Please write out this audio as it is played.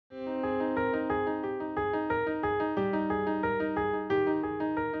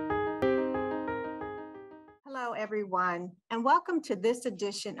everyone, and welcome to this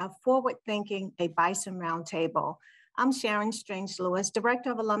edition of Forward Thinking, a Bison Roundtable. I'm Sharon Strange-Lewis,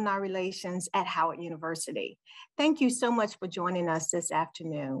 Director of Alumni Relations at Howard University. Thank you so much for joining us this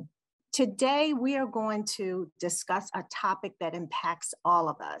afternoon. Today, we are going to discuss a topic that impacts all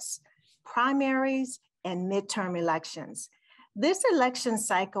of us, primaries and midterm elections. This election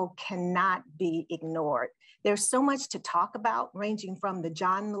cycle cannot be ignored. There's so much to talk about, ranging from the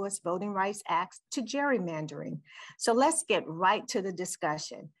John Lewis Voting Rights Act to gerrymandering. So let's get right to the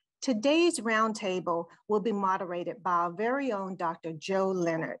discussion. Today's roundtable will be moderated by our very own Dr. Joe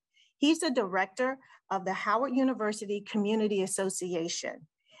Leonard. He's the director of the Howard University Community Association.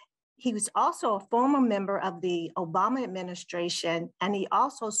 He was also a former member of the Obama administration, and he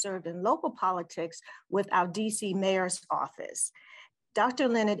also served in local politics with our DC mayor's office. Dr.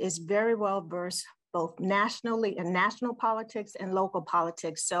 Leonard is very well versed both nationally in national politics and local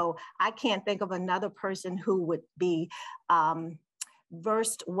politics. So I can't think of another person who would be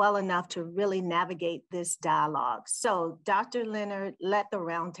versed well enough to really navigate this dialogue. So Dr. Leonard, let the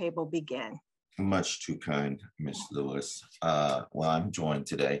roundtable begin. Much too kind, Ms. Lewis. Well, I'm joined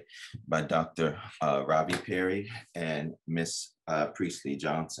today by Dr. Ravi Perry and Ms. Priestley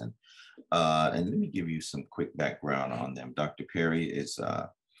Johnson. And let me give you some quick background on them. Dr. Perry is,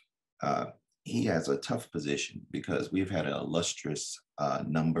 he has a tough position because we've had an illustrious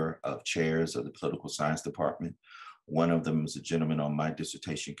number of chairs of the political science department. One of them is a gentleman on my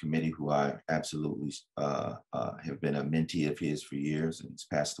dissertation committee who I absolutely have been a mentee of his for years, and he's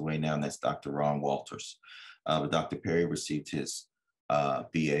passed away now, and that's Dr. Ron Walters. Dr. Perry received his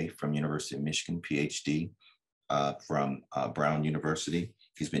BA from University of Michigan, PhD from Brown University.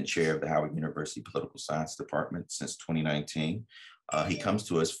 He's been chair of the Howard University Political Science Department since 2019. He comes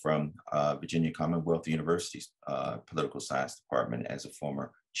to us from Virginia Commonwealth University's Political Science Department as a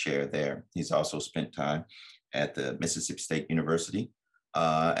former chair there. He's also spent time at the Mississippi State University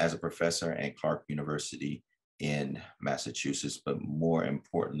as a professor and Clark University in Massachusetts, but more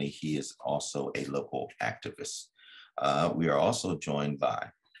importantly, he is also a local activist. We are also joined by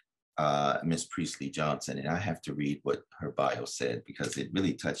Ms. Priestley Johnson, and I have to read what her bio said because it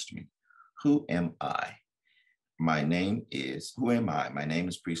really touched me. Who am I? My name is, who am I? My name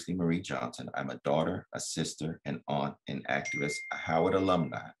is Priestley Marie Johnson. I'm a daughter, a sister, an aunt, an activist, a Howard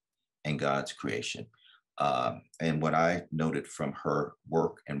alumni, and God's creation. And what I noted from her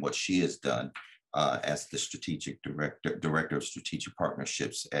work and what she has done as the strategic director of strategic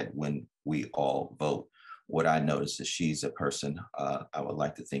partnerships at When We All Vote, what I noticed is she's a person, I would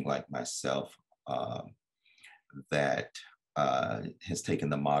like to think like myself, that has taken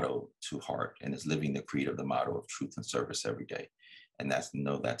the motto to heart and is living the creed of the motto of truth and service every day. And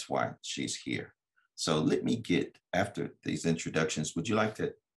that's why she's here. So let me get, after these introductions, would you like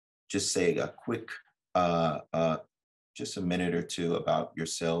to just say a quick, just a minute or two about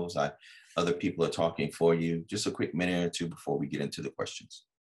yourselves? Other people are talking for you. Just a quick minute or two before we get into the questions.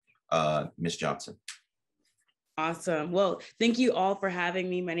 Ms. Johnson. Awesome. Well, thank you all for having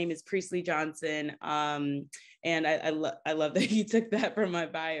me. My name is Priestley Johnson. And I love that you took that from my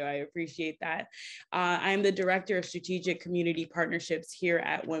bio. I appreciate that. I am the Director of Strategic Community Partnerships here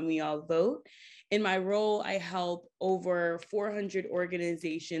at When We All Vote. In my role, I help over 400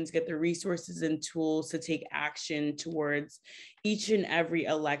 organizations get the resources and tools to take action towards each and every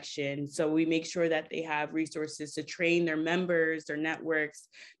election. So we make sure that they have resources to train their members, their networks,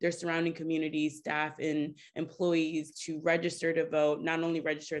 their surrounding communities, staff, and employees to register to vote, not only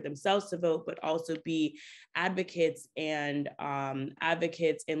register themselves to vote, but also be advocates and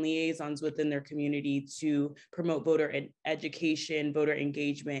liaisons within their community to promote voter education, voter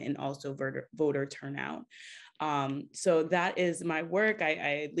engagement, and also voter turnout. So that is my work.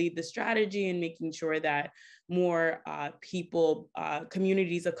 I lead the strategy in making sure that more people,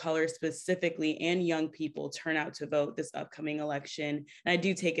 communities of color specifically, and young people turn out to vote this upcoming election. And I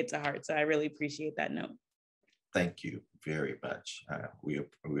do take it to heart. So I really appreciate that note. Thank you very much. We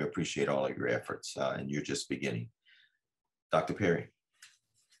appreciate all of your efforts, and you're just beginning. Dr. Perry.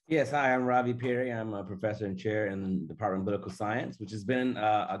 Yes, hi, I'm Ravi Perry. I'm a professor and chair in the Department of Political Science, which has been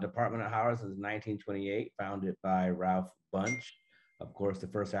a department at Howard since 1928, founded by Ralph Bunche, of course, the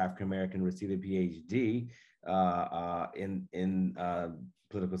first African-American to receive a PhD in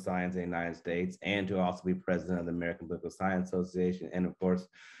political science in the United States, and to also be president of the American Political Science Association, and of course,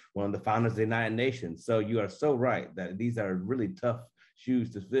 one of the founders of the United Nations. So you are so right that these are really tough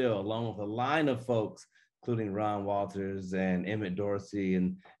shoes to fill, along with a line of folks, including Ron Walters and Emmett Dorsey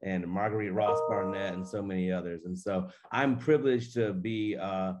and Marguerite Ross Barnett and so many others. And so I'm privileged to be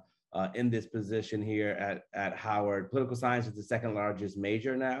in this position here at Howard. Political science is the second largest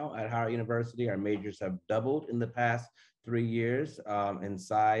major now at Howard University. Our majors have doubled in the past 3 years in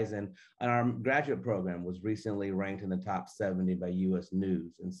size, and our graduate program was recently ranked in the top 70 by US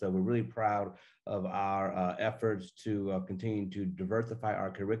News. And so we're really proud of our efforts to continue to diversify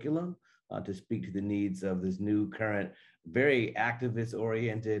our curriculum to speak to the needs of this new current, very activist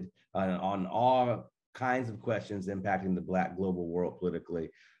oriented on all kinds of questions impacting the Black global world politically.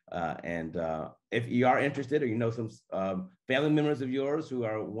 And if you are interested, or you know some family members of yours who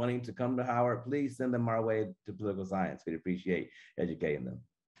are wanting to come to Howard, please send them our way to political science. We'd appreciate educating them.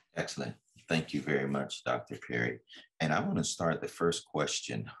 Excellent. Thank you very much, Dr. Perry. And I want to start the first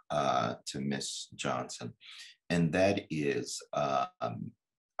question to Ms. Johnson, and that is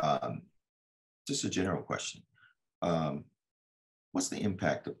just a general question. What's the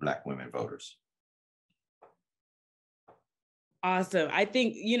impact of Black women voters? Awesome. I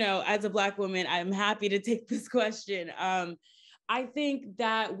think, you know, as a Black woman, I'm happy to take this question. I think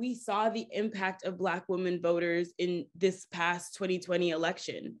that we saw the impact of Black women voters in this past 2020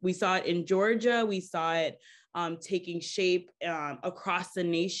 election. We saw it in Georgia. We saw it taking shape across the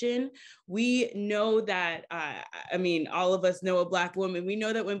nation. We know that, I mean, all of us know a Black woman. We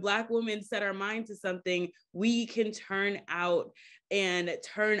know that when Black women set our mind to something, we can turn out and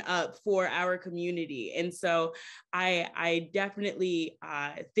turn up for our community. And so I definitely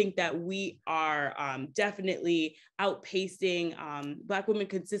think that we are definitely outpacing, Black women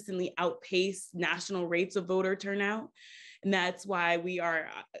consistently outpace national rates of voter turnout. And that's why we are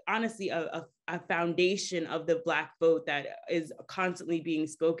honestly a foundation of the Black vote that is constantly being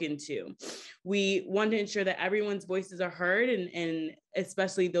spoken to. We want to ensure that everyone's voices are heard, and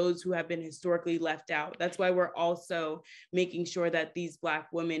especially those who have been historically left out. That's why we're also making sure that these Black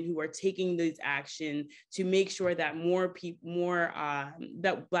women who are taking these action to make sure that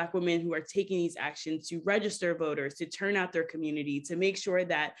that Black women who are taking these actions to register voters, to turn out their community, to make sure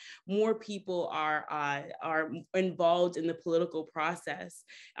that more people are involved in the political process,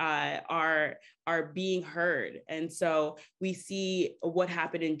 are being heard. And so we see what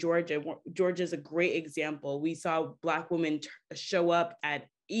happened in Georgia. Georgia is a great example. We saw Black women show up at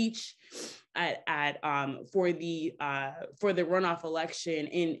for the runoff election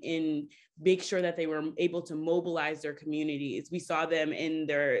in make sure that they were able to mobilize their communities. We saw them in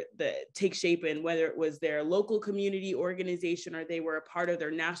take shape in whether it was their local community organization or they were a part of their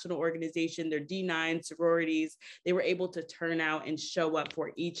national organization, their D9 sororities. They were able to turn out and show up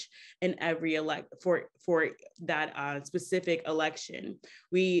for each and every for that specific election.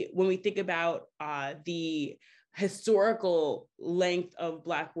 When we think about the historical length of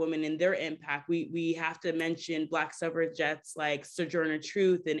Black women and their impact, we have to mention Black suffragettes like Sojourner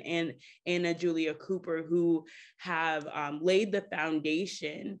Truth and Anna Julia Cooper, who have laid the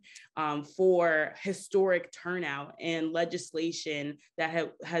foundation for historic turnout and legislation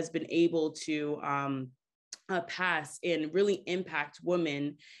that has been able to pass and really impact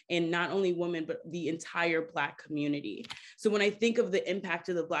women, and not only women, but the entire Black community. So when I think of the impact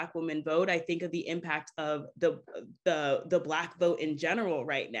of the Black woman vote, I think of the impact of the Black vote in general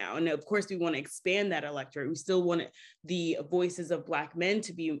right now. And of course, we want to expand that electorate. We still want the voices of Black men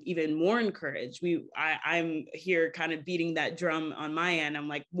to be even more encouraged. I'm here kind of beating that drum on my end. I'm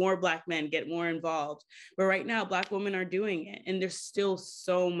like, more Black men, get more involved. But right now, Black women are doing it. And there's still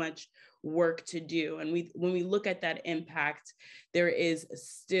so much work to do. And when we look at that impact, there is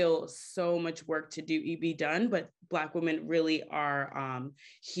still so much work to be done, but Black women really are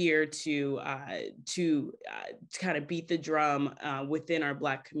here to kind of beat the drum within our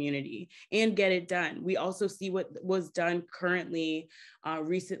Black community and get it done. We also see what was done currently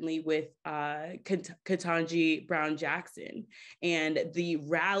recently with Ketanji Brown Jackson and the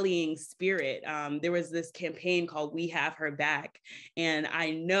rallying spirit. There was this campaign called We Have Her Back. And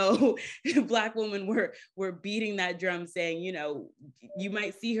I know Black women were beating that drum saying, you know, you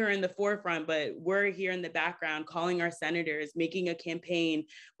might see her in the forefront, but we're here in the background calling our senators, making a campaign,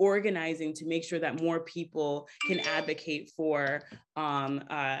 organizing to make sure that more people can advocate for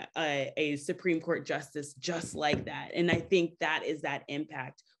a Supreme Court justice just like that. And I think that is that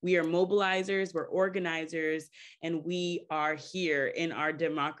impact. We are mobilizers, we're organizers, and we are here in our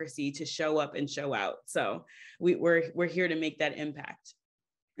democracy to show up and show out. So we're here to make that impact.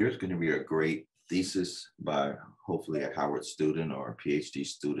 There's going to be a great thesis by hopefully a Howard student or a PhD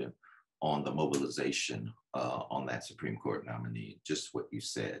student on the mobilization on that Supreme Court nominee. Just what you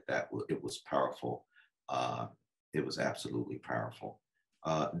said, it was powerful. It was absolutely powerful.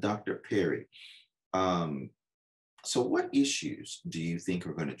 Dr. Perry, so what issues do you think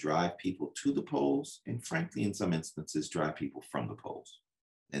are going to drive people to the polls and frankly, in some instances, drive people from the polls?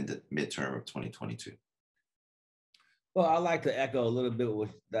 in the midterm of 2022? Well, I'd like to echo a little bit what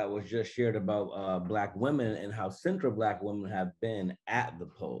that was just shared about Black women and how central Black women have been at the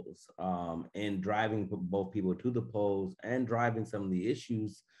polls in driving both people to the polls and driving some of the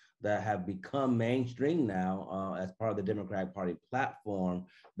issues that have become mainstream now as part of the Democratic Party platform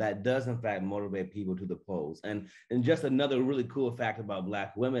that does in fact motivate people to the polls. And just another really cool fact about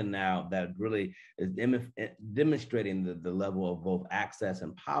Black women now that really is demonstrating the level of both access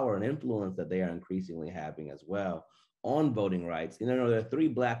and power and influence that they are increasingly having as well on voting rights. You know, there are 3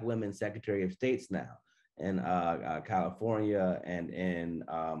 Black women Secretary of States now in California and in,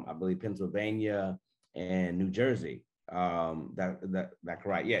 I believe, Pennsylvania and New Jersey. That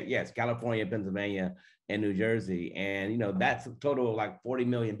correct? Yeah, yes, California, Pennsylvania, and New Jersey. And, you know, that's a total of like 40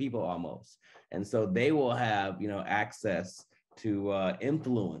 million people almost. And so they will have, you know, access to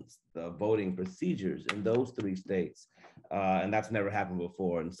influence the voting procedures in those 3 states. And that's never happened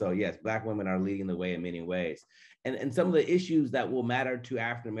before. And so, yes, Black women are leading the way in many ways. And some of the issues that will matter to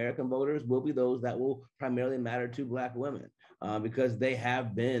African-American voters will be those that will primarily matter to Black women because they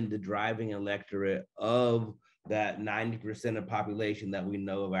have been the driving electorate of that 90% of population that we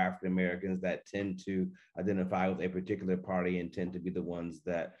know of African-Americans that tend to identify with a particular party and tend to be the ones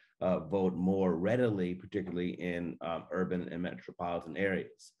that vote more readily, particularly in urban and metropolitan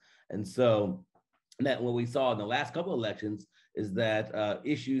areas. And so that what we saw in the last couple of elections is that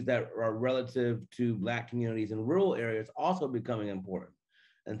issues that are relative to Black communities in rural areas also becoming important.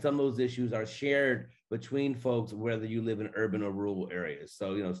 And some of those issues are shared between folks, whether you live in urban or rural areas.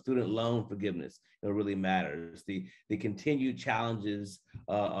 So, you know, student loan forgiveness, really matters. The continued challenges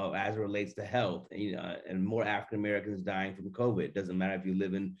as it relates to health, and more African Americans dying from COVID. It doesn't matter if you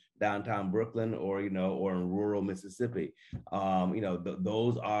live in downtown Brooklyn or, or in rural Mississippi.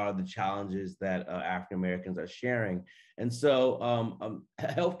 Those are the challenges that African Americans are sharing. And so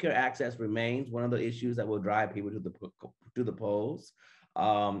healthcare access remains one of the issues that will drive people to the polls.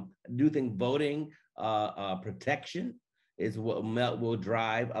 I do think voting protection is what will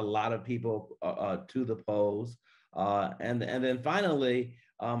drive a lot of people to the polls. And then finally,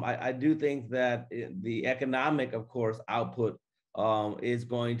 I do think that the economic, of course, output is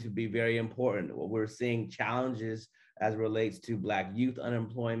going to be very important. We're seeing challenges as it relates to Black youth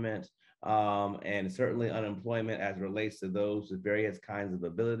unemployment, and certainly unemployment as it relates to those with various kinds of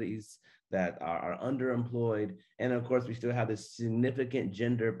abilities that are underemployed. And of course, we still have this significant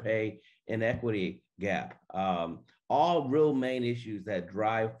gender pay inequity gap. All real main issues that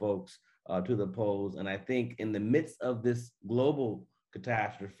drive folks to the polls. And I think in the midst of this global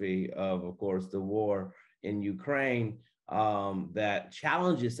catastrophe of course, the war in Ukraine, that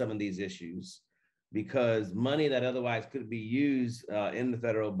challenges some of these issues, because money that otherwise could be used in the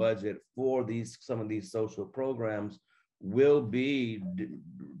federal budget for some of these social programs will be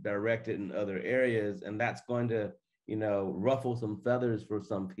directed in other areas. And that's going to, ruffle some feathers for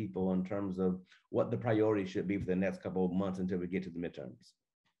some people in terms of what the priority should be for the next couple of months until we get to the midterms.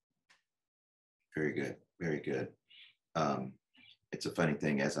 Very good, very good. It's a funny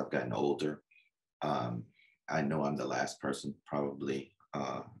thing, as I've gotten older, I know I'm the last person probably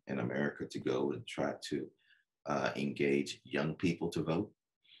in America to go and try to engage young people to vote.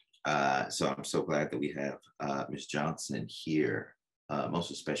 So I'm so glad that we have Ms. Johnson here,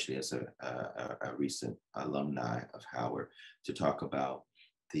 most especially as a recent alumni of Howard, to talk about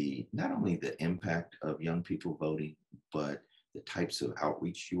not only the impact of young people voting, but the types of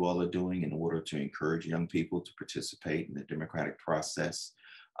outreach you all are doing in order to encourage young people to participate in the democratic process,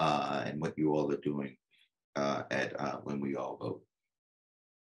 and what you all are doing at When We All Vote.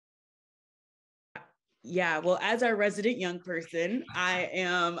 Yeah, well, as our resident young person, I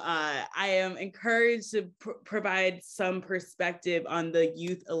am encouraged to provide some perspective on the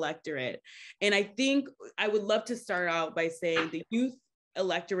youth electorate. And I think I would love to start out by saying the youth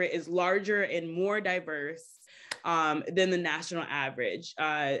electorate is larger and more diverse than the national average.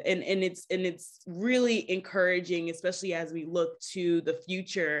 And it's really encouraging, especially as we look to the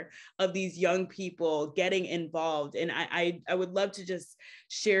future of these young people getting involved. And I would love to just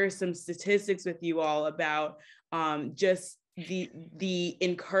share some statistics with you all about just the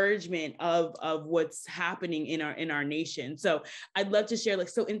encouragement of what's happening in our nation. So I'd love to share,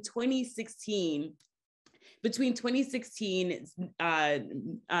 so in 2016, between 2016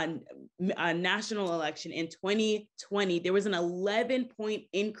 national election and 2020, there was an 11-point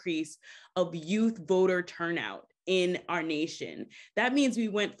increase of youth voter turnout in our nation. That means we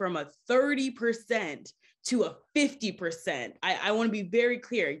went from a 30% to a 50%. I want to be very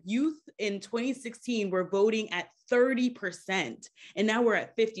clear. Youth in 2016 were voting at 30%, and now we're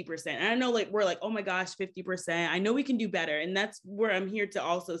at 50%. And I know, like, we're like, oh my gosh, 50%. I know we can do better, and that's where I'm here to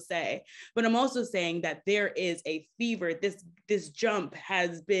also say. But I'm also saying that there is a fever. This jump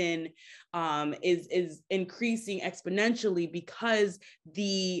has been is increasing exponentially because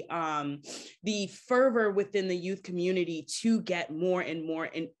the fervor within the youth community to get more and more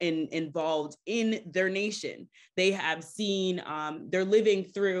involved in their nation. They have seen, they're living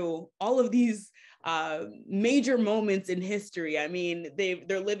through all of these major moments in history. I mean,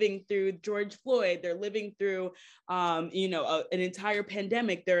 they're living through George Floyd. They're living through, an entire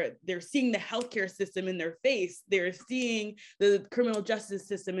pandemic. They're seeing the healthcare system in their face. They're seeing the criminal justice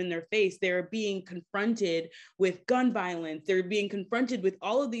system in their face. They're being confronted with gun violence. They're being confronted with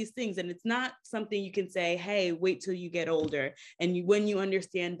all of these things. And it's not something you can say, hey, wait till you get older. And when you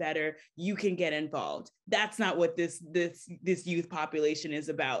understand better, you can get involved. That's not what this youth population is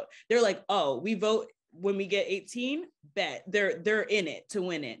about. They're like, oh, we vote when we get 18, bet they're in it to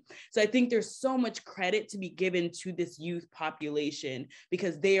win it. So I think there's so much credit to be given to this youth population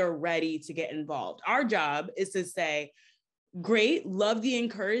because they are ready to get involved. Our job is to say, great, love the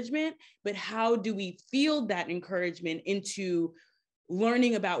encouragement, but how do we field that encouragement into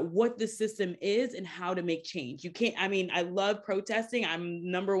learning about what the system is and how to make change? You can't, I mean, I love protesting. I'm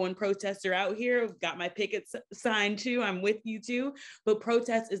 #1 protester out here. I've got my picket sign too. I'm with you too. But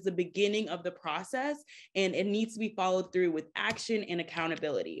protest is the beginning of the process, and it needs to be followed through with action and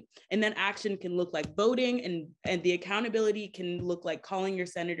accountability. And that action can look like voting, and the accountability can look like calling your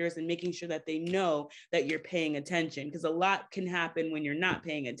senators and making sure that they know that you're paying attention, because a lot can happen when you're not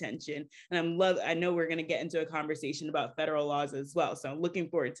paying attention. And I know we're going to get into a conversation about federal laws as well. So I'm looking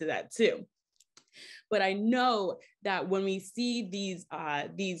forward to that too. But I know that when we see these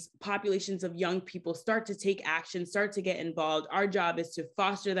populations of young people start to take action, start to get involved, our job is to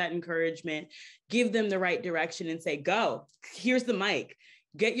foster that encouragement, give them the right direction and say, go, here's the mic.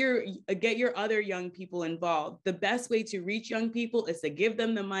 Get your other young people involved. The best way to reach young people is to give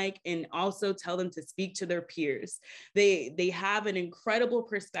them the mic and also tell them to speak to their peers. They have an incredible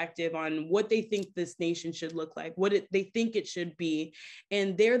perspective on what they think this nation should look like, they think it should be,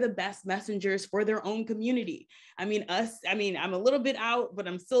 and they're the best messengers for their own community. I'm a little bit out, but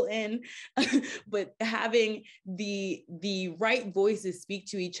I'm still in. But having the right voices speak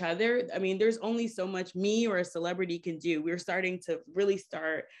to each other, I mean, there's only so much me or a celebrity can do. We're starting to really start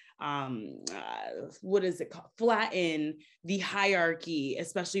flatten the hierarchy,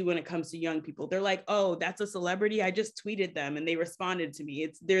 especially when it comes to young people. They're like, oh, that's a celebrity, I just tweeted them and they responded to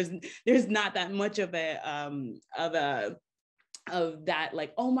me. There's not that much of that,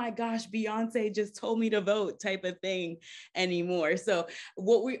 like, oh my gosh, Beyonce just told me to vote type of thing anymore. So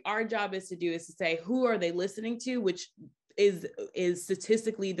our job is to do is to say, who are they listening to, which is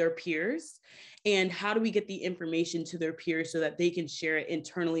statistically their peers, and how do we get the information to their peers so that they can share it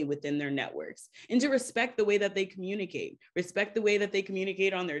internally within their networks, and to respect the way that they communicate,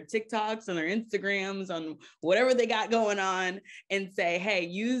 on their TikToks, on their Instagrams, on whatever they got going on, and say, hey,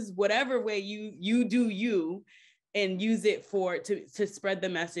 use whatever way you do you, and use it to spread the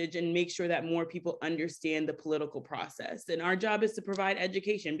message and make sure that more people understand the political process. And our job is to provide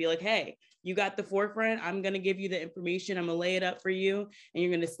education, be like, hey, you got the forefront, I'm gonna give you the information, I'm gonna lay it up for you, and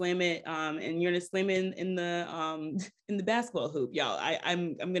you're gonna slam it, in the basketball hoop, y'all.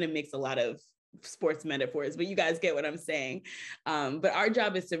 I'm gonna mix a lot of sports metaphors, but you guys get what I'm saying. But our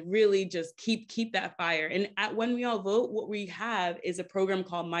job is to really just keep that fire. And at When We All Vote, what we have is a program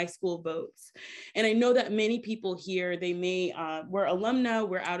called My School Votes. And I know that many people here, we're alumni,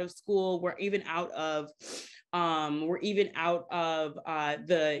 we're out of school, we're even out of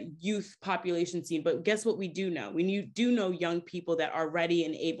the youth population scene. But guess what we do know? We do know young people that are ready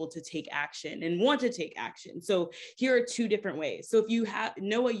and able to take action and want to take action. So here are 2 different ways. So if you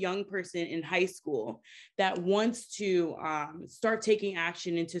know a young person in high school that wants to start taking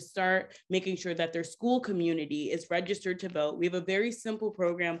action and to start making sure that their school community is registered to vote, we have a very simple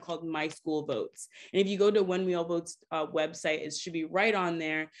program called My School Votes. And if you go to When We All Vote's website, it should be right on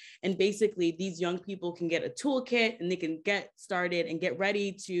there. And basically these young people can get a toolkit and they can get started and get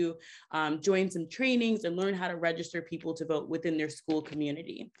ready to join some trainings and learn how to register people to vote within their school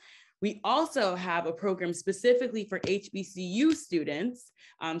community. We also have a program specifically for HBCU students.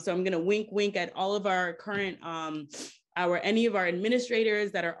 So I'm going to wink at all of our current any of our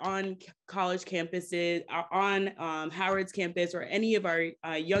administrators that are on college campuses, are on Howard's campus, or any of our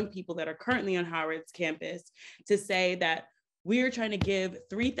young people that are currently on Howard's campus, to say that we are trying to give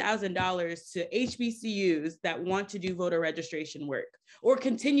 $3,000 to HBCUs that want to do voter registration work or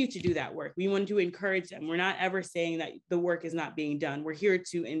continue to do that work. We want to encourage them. We're not ever saying that the work is not being done. We're here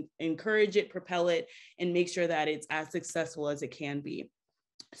to encourage it, propel it, and make sure that it's as successful as it can be.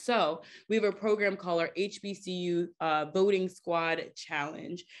 So we have a program called our HBCU Voting Squad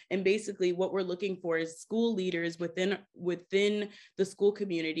Challenge. And basically what we're looking for is school leaders within the school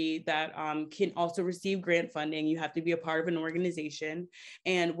community that can also receive grant funding. You have to be a part of an organization.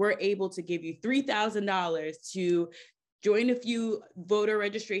 And we're able to give you $3,000 to join a few voter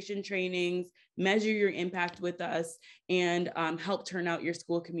registration trainings, measure your impact with us, and help turn out your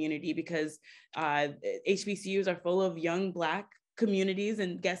school community, because HBCUs are full of young Black communities,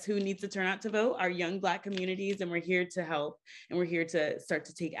 and guess who needs to turn out to vote? Our young Black communities, and we're here to help, and we're here to start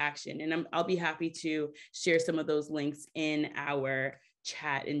to take action. And I'll be happy to share some of those links in our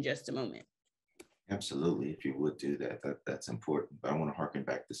chat in just a moment. Absolutely, if you would do that, that's important. But I want to harken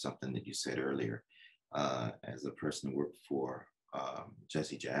back to something that you said earlier. As a person who worked for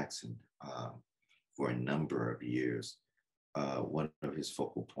Jesse Jackson for a number of years, one of his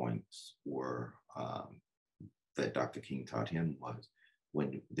focal points were that Dr. King taught him was,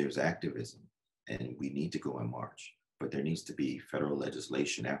 when there's activism and we need to go and march, but there needs to be federal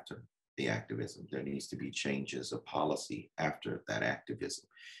legislation after the activism. There needs to be changes of policy after that activism.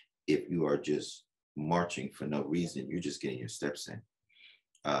 If you are just marching for no reason, you're just getting your steps in.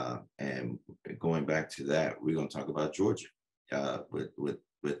 And going back to that, we're going to talk about Georgia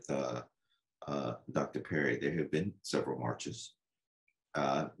with Dr. Perry. There have been several marches.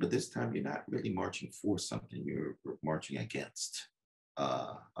 But this time you're not really marching for something, you're marching against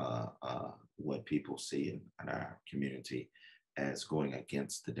what people see in our community as going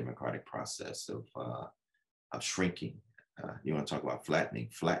against the democratic process of shrinking. You want to talk about flattening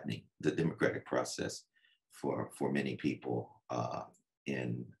the democratic process for many people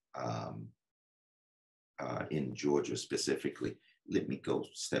in Georgia specifically. Let me go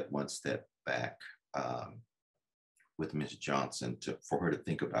one step back. With Ms. Johnson for her to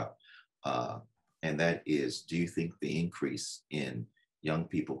think about, and that is, do you think the increase in young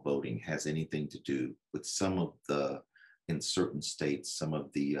people voting has anything to do with some of in certain states, some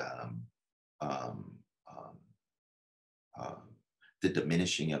of the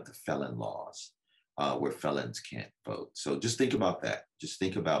diminishing of the felon laws, where felons can't vote? So just think about that. Just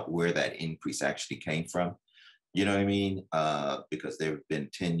think about where that increase actually came from. You know what I mean? Because there have been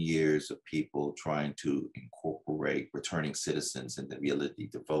 10 years of people trying to incorporate returning citizens and the ability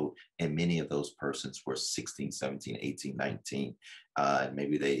to vote. And many of those persons were 16, 17, 18, 19.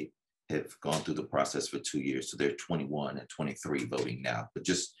 Maybe they have gone through the process for 2 years. So they're 21 and 23 voting now. But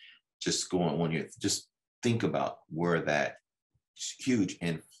just going 1 year, just think about where that huge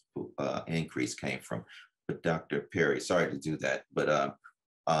increase came from. But Dr. Perry, sorry to do that, but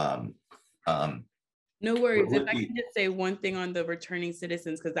no worries. If I can just say one thing on the returning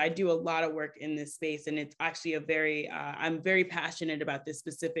citizens, because I do a lot of work in this space, and it's actually I'm very passionate about this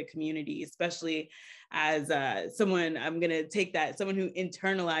specific community, especially as someone who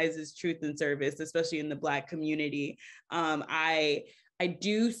internalizes truth and service, especially in the Black community. I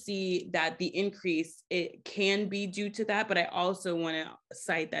do see that the increase, it can be due to that, but I also want to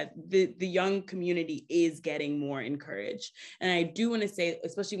cite that the young community is getting more encouraged. And I do want to say,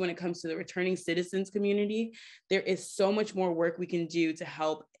 especially when it comes to the returning citizens community, there is so much more work we can do to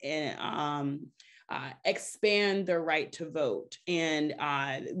help expand their right to vote. And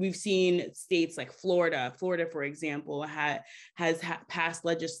we've seen states like Florida, for example, has passed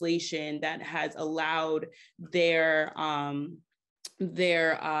legislation that has allowed their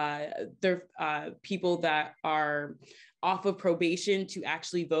people that are off of probation to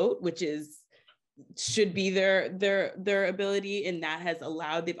actually vote, which should be their ability, and that has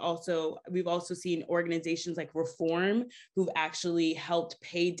allowed. We've also seen organizations like Reform who've actually helped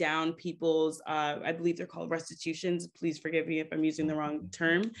pay down people's I believe they're called restitutions. Please forgive me if I'm using the wrong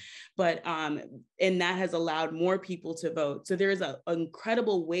term, but and that has allowed more people to vote. So there is an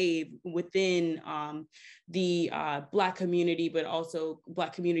incredible wave within the Black community, but also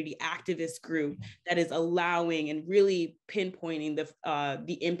Black community activist group that is allowing and really pinpointing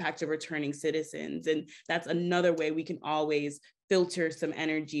the impact of returning citizens. And that's another way we can always filter some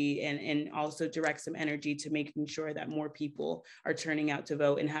energy and also direct some energy to making sure that more people are turning out to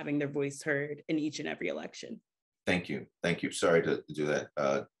vote and having their voice heard in each and every election. Thank you. Sorry to do that,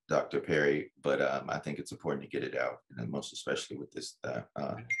 Dr. Perry, but I think it's important to get it out, and most especially with this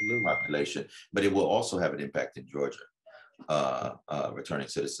population. But it will also have an impact in Georgia. Returning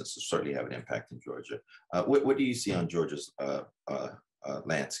citizens will certainly have an impact in Georgia. What do you see on Georgia's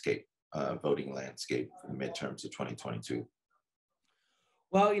landscape, voting landscape for the midterms of 2022?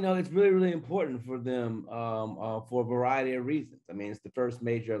 Well, it's really, really important for them for a variety of reasons. I mean, it's the first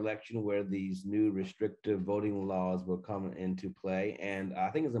major election where these new restrictive voting laws will come into play. And I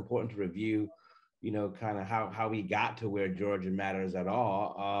think it's important to review, kind of how we got to where Georgia matters at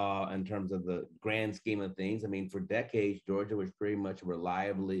all in terms of the grand scheme of things. I mean, for decades, Georgia was pretty much a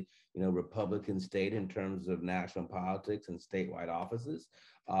reliably, Republican state in terms of national politics and statewide offices.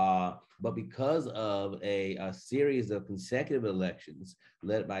 But because of a series of consecutive elections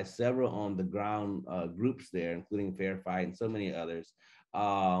led by several on the ground groups there, including Fair Fight and so many others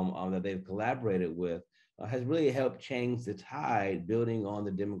that they've collaborated with, has really helped change the tide, building on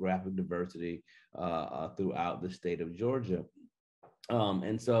the demographic diversity throughout the state of Georgia.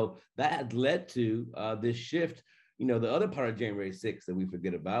 And so that had led to this shift. The other part of January 6th that we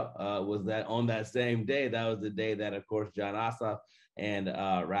forget about was that on that same day, that was the day that, of course, John Ossoff and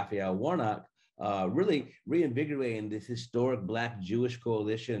Raphael Warnock really reinvigorating this historic Black Jewish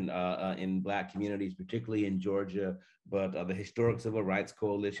coalition in Black communities, particularly in Georgia, but the historic civil rights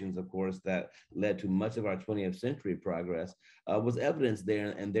coalitions, of course, that led to much of our 20th century progress, was evidenced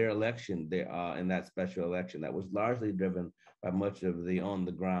there in their election, in that special election that was largely driven by much of the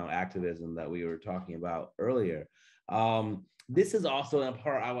on-the-ground activism that we were talking about earlier. This is also in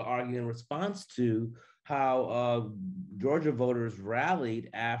part, I would argue, in response to how Georgia voters rallied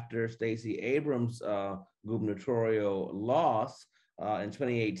after Stacey Abrams' gubernatorial loss in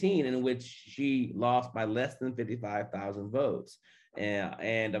 2018, in which she lost by less than 55,000 votes.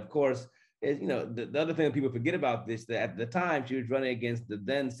 And of course, the other thing that people forget about this, that at the time she was running against the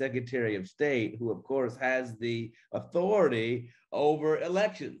then Secretary of State, who of course has the authority over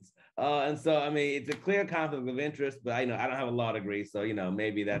elections. And so, I mean, it's a clear conflict of interest, but I don't have a law degree, so,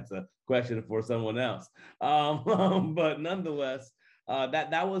 maybe that's a question for someone else. But nonetheless,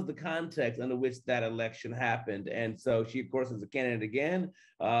 that was the context under which that election happened. And so she, of course, is a candidate again.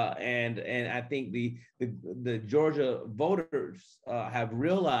 And I think the Georgia voters have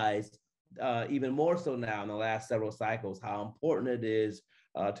realized even more so now in the last several cycles, how important it is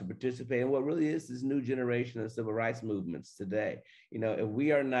to participate in what really is this new generation of civil rights movements today. If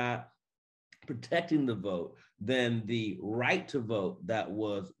we are not protecting the vote, then the right to vote that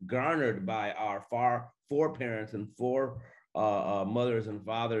was garnered by our foreparents and mothers and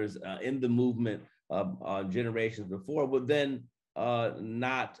fathers in the movement generations before would then will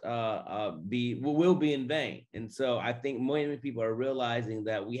be in vain. And so I think many people are realizing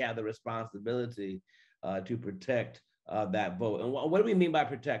that we have the responsibility to protect that vote. And what do we mean by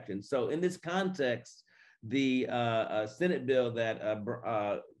protection? So in this context, the Senate bill that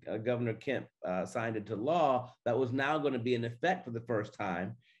Governor Kemp signed into law that was now going to be in effect for the first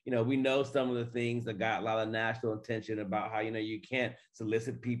time. We know some of the things that got a lot of national attention about how, you can't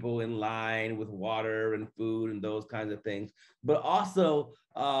solicit people in line with water and food and those kinds of things. But also,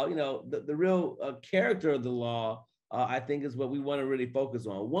 the real character of the law, I think, is what we want to really focus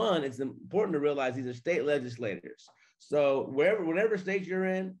on. One, it's important to realize these are state legislators. So whatever state you're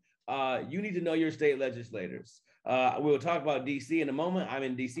in, you need to know your state legislators. We'll talk about DC in a moment. I'm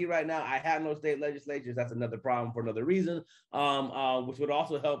in DC right now. I have no state legislatures. That's another problem for another reason, which would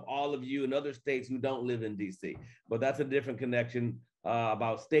also help all of you in other states who don't live in DC. But that's a different connection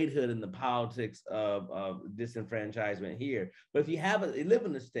about statehood and the politics of disenfranchisement here. But if you live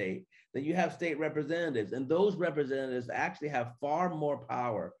in a state, then you have state representatives, and those representatives actually have far more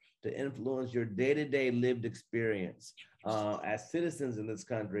power to influence your day-to-day lived experience as citizens in this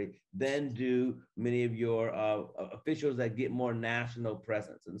country than do many of your officials that get more national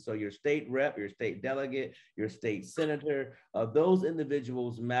presence. And so your state rep, your state delegate, your state senator, those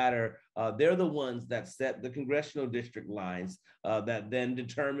individuals matter. They're the ones that set the congressional district lines that then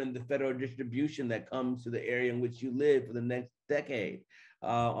determine the federal distribution that comes to the area in which you live for the next decade.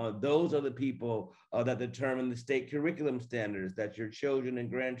 Those are the people that determine the state curriculum standards that your children and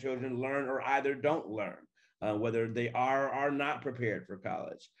grandchildren learn or either don't learn, whether they are or are not prepared for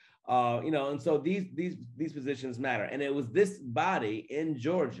college. And so these positions matter. And it was this body in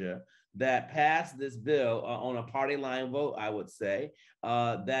Georgia that passed this bill on a party line vote, I would say,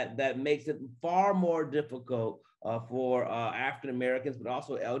 that makes it far more difficult for African Americans, but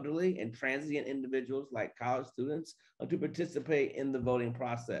also elderly and transient individuals like college students to participate in the voting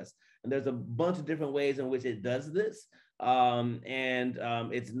process. And there's a bunch of different ways in which it does this.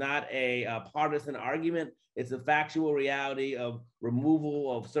 It's not a partisan argument. It's a factual reality of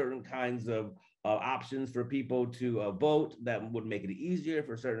removal of certain kinds of options for people to vote that would make it easier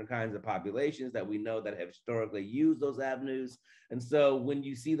for certain kinds of populations that we know that have historically used those avenues. And so when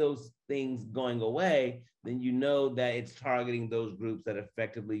you see those things going away, then you know that it's targeting those groups that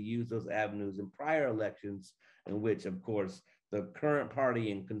effectively use those avenues in prior elections, in which, of course, the current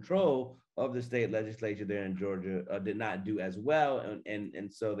party in control of the state legislature there in Georgia did not do as well.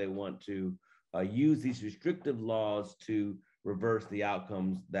 And so they want to use these restrictive laws to reverse the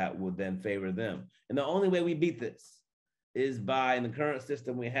outcomes that would then favor them. And the only way we beat this is by, in the current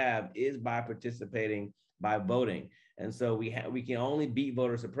system we have, is by participating, by voting. And so we can only beat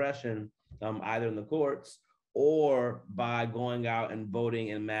voter suppression either in the courts or by going out and voting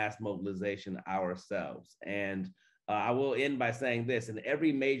in mass mobilization ourselves. And I will end by saying this: in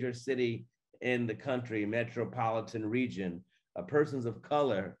every major city in the country, metropolitan region, persons of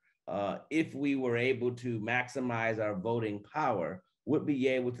color, if we were able to maximize our voting power, would be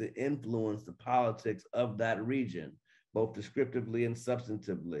able to influence the politics of that region, both descriptively and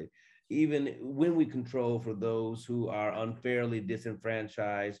substantively, even when we control for those who are unfairly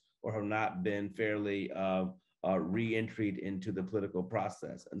disenfranchised or have not been fairly re-entried into the political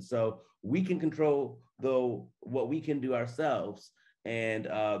process. And so we can control, though, what we can do ourselves. And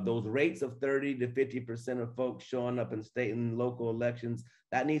those rates of 30 to 50% of folks showing up in state and local elections,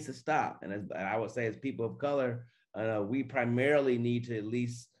 that needs to stop. And as I would say, as people of color, we primarily need to at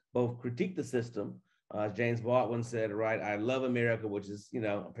least both critique the system. James Baldwin said, right, I love America, which is,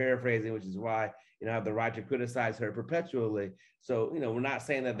 paraphrasing, which is why, I have the right to criticize her perpetually. So, we're not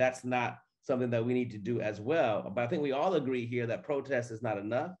saying that that's not something that we need to do as well. But I think we all agree here that protest is not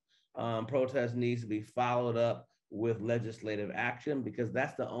enough. Protest needs to be followed up with legislative action, because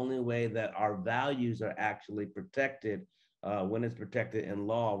that's the only way that our values are actually protected when it's protected in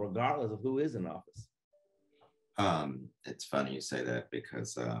law, regardless of who is in office. It's funny you say that,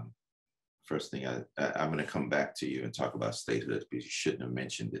 because first thing, I'm going to come back to you and talk about statehood, because you shouldn't have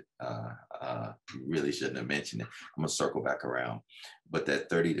mentioned it. You really shouldn't have mentioned it. I'm going to circle back around. But that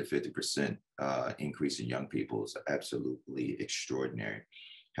 30 to 50% increase in young people is absolutely extraordinary.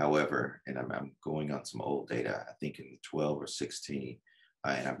 However, and I'm going on some old data, I think in 12 or 16,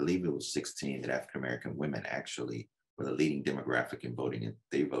 and I believe it was 16, that African-American women actually were the leading demographic in voting, and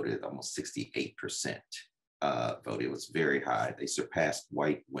they voted almost 68% vote. It was very high. They surpassed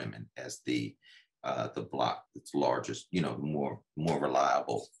white women as the bloc that's largest, more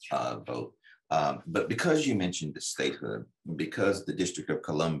reliable vote. But because you mentioned the statehood, because the District of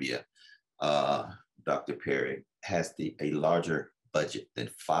Columbia, Dr. Perry, has a larger budget than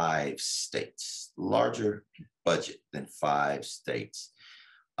 5 states, larger budget than 5 states.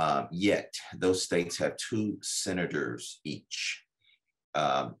 Yet those states have 2 senators each.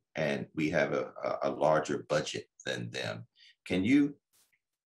 And we have a larger budget than them. Can you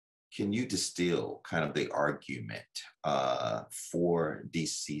distill kind of the argument for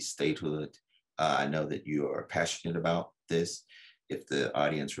DC statehood? I know that you are passionate about this. If the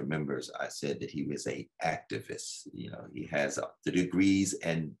audience remembers, I said that he was an activist. He has the degrees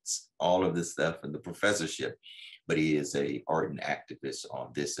and all of this stuff and the professorship, but he is an ardent activist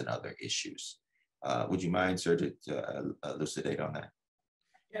on this and other issues. Would you mind, sir, to elucidate on that?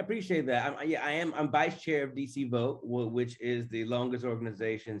 Yeah, I appreciate that. I'm vice chair of DC Vote, which is the longest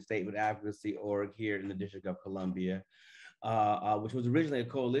organization, statement advocacy org here in the District of Columbia, which was originally a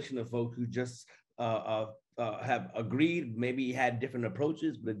coalition of folks who just have agreed, maybe had different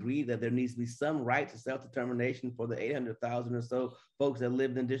approaches, but agreed that there needs to be some right to self-determination for the 800,000 or so folks that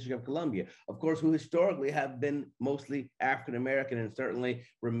lived in the District of Columbia, of course, who historically have been mostly African-American, and certainly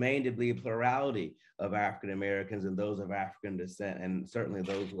remained to be a plurality of African-Americans and those of African descent, and certainly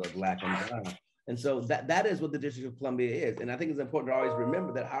those who are Black and brown. And so that is what the District of Columbia is. And I think it's important to always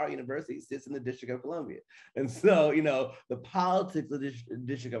remember that Howard University sits in the District of Columbia. And so, the politics of the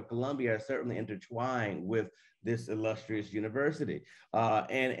District of Columbia are certainly intertwined with this illustrious university.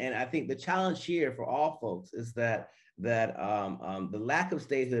 And I think the challenge here for all folks is that the lack of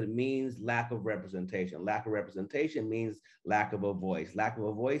statehood means lack of representation. Lack of representation means lack of a voice. Lack of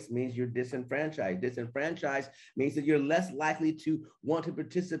a voice means you're disenfranchised. Disenfranchised means that you're less likely to want to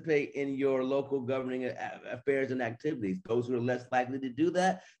participate in your local governing affairs and activities. Those who are less likely to do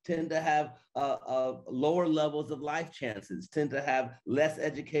that tend to have lower levels of life chances, tend to have less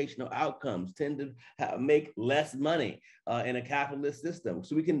educational outcomes, tend to make less money in a capitalist system.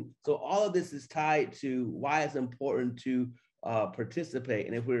 So all of this is tied to why it's important to participate.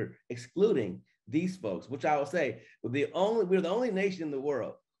 And if we're excluding these folks, which I will say, we're the only nation in the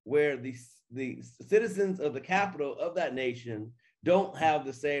world where the citizens of the capital of that nation don't have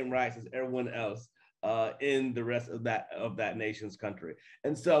the same rights as everyone else in the rest of that nation's country.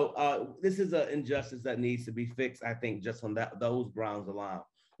 And so this is an injustice that needs to be fixed, I think, just on those grounds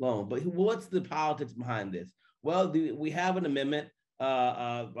alone. But what's the politics behind this? Well, we have an amendment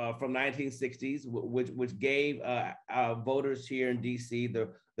from 1960s, which gave voters here in DC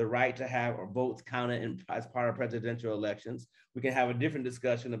the right to have votes counted as part of presidential elections. We can have a different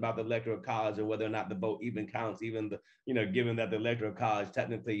discussion about the Electoral College and whether or not the vote even counts, even given that the Electoral College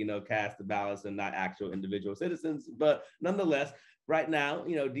technically, casts the ballots and not actual individual citizens. But nonetheless, right now,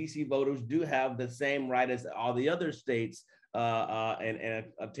 DC voters do have the same right as all the other states and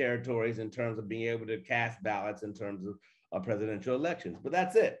territories in terms of being able to cast ballots in terms of presidential elections. But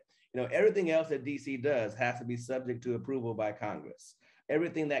that's it. Everything else that DC does has to be subject to approval by Congress.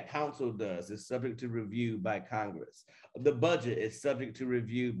 Everything that council does is subject to review by Congress. The budget is subject to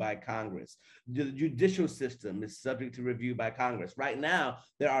review by Congress. The judicial system is subject to review by Congress. Right now,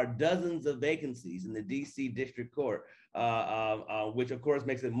 there are dozens of vacancies in the DC District Court, which of course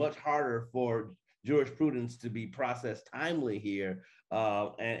makes it much harder for jurisprudence to be processed timely here.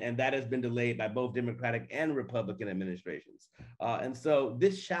 And that has been delayed by both Democratic and Republican administrations. And so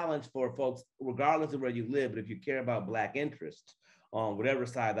this challenge for folks, regardless of where you live, but if you care about Black interests, on whatever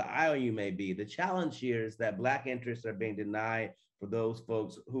side of the aisle you may be, the challenge here is that Black interests are being denied for those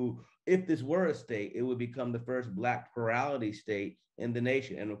folks who, if this were a state, it would become the first Black plurality state in the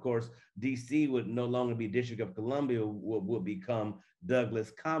nation. And of course, DC would no longer be District of Columbia, would become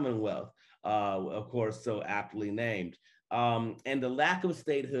Douglas Commonwealth, of course, so aptly named. And the lack of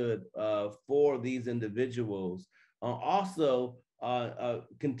statehood for these individuals also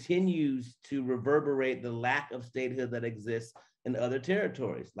continues to reverberate the lack of statehood that exists in other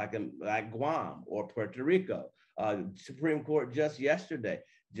territories, like Guam or Puerto Rico. Supreme Court just yesterday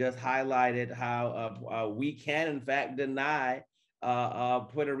just highlighted how we can, in fact, deny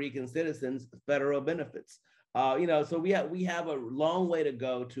Puerto Rican citizens federal benefits. So we have a long way to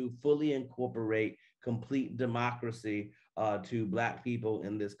go to fully incorporate complete democracy to Black people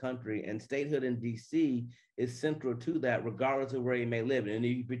in this country, and statehood in DC is central to that, regardless of where you may live. And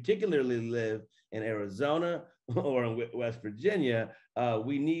if you particularly live in Arizona or in West Virginia,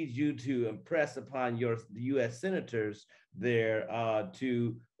 we need you to impress upon your U.S. senators there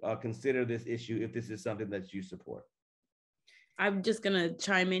to consider this issue if this is something that you support. I'm just going to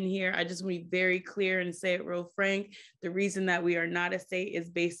chime in here. I just want to be very clear and say it real frank. The reason that we are not a state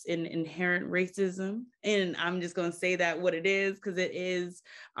is based in inherent racism. And I'm just going to say that what it is, because it is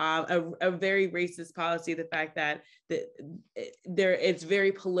a very racist policy. The fact that it's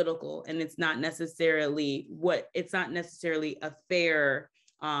very political, and it's not necessarily a fair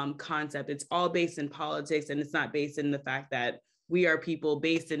concept. It's all based in politics, and it's not based in the fact that we are people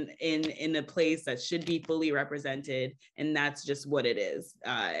based in a place that should be fully represented, and that's just what it is.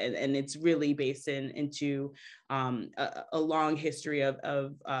 And it's really based into a long history of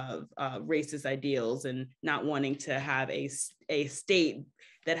racist ideals and not wanting to have a state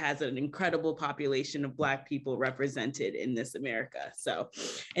that has an incredible population of Black people represented in this America. So,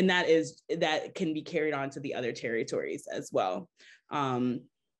 and that can be carried on to the other territories as well.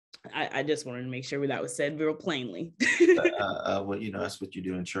 I just wanted to make sure that was said real plainly. Well, that's what you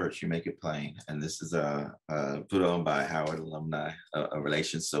do in church. You make it plain. And this is put on by Howard Alumni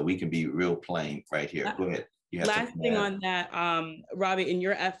Relations. So we can be real plain right here. Go ahead. Last thing on that, Ravi, in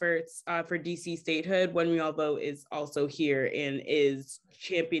your efforts for DC statehood, When We All Vote is also here and is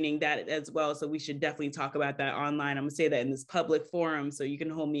championing that as well. So we should definitely talk about that online. I'm gonna say that in this public forum so you can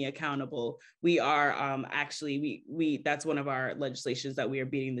hold me accountable. We are actually, that's one of our legislations that we are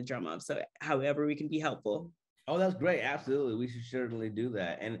beating the drum of. So however we can be helpful. Oh, that's great. Absolutely. We should certainly do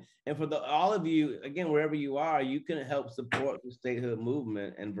that. And for all of you, again, wherever you are, you can help support the statehood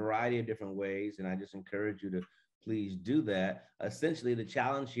movement in a variety of different ways. And I just encourage you to please do that. Essentially, the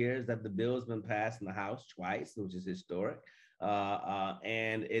challenge here is that the bill has been passed in the House twice, which is historic.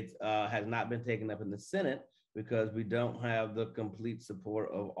 And it has not been taken up in the Senate because we don't have the complete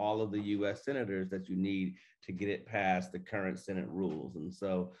support of all of the U.S. senators that you need to get it past the current Senate rules. And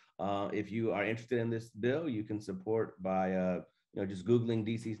so if you are interested in this bill, you can support by just Googling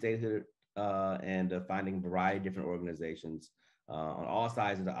DC statehood and finding a variety of different organizations on all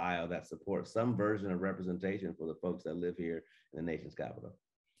sides of the aisle that support some version of representation for the folks that live here in the nation's capital.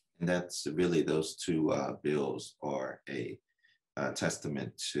 And that's really, those two bills are a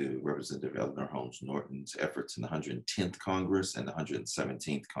testament to Representative Eleanor Holmes Norton's efforts in the 110th Congress and the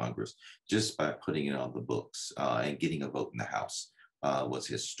 117th Congress. Just by putting it on the books and getting a vote in the House was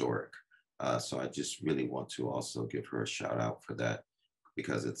historic. So I just really want to also give her a shout out for that,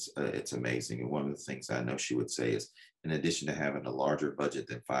 because it's amazing. And one of the things I know she would say is, in addition to having a larger budget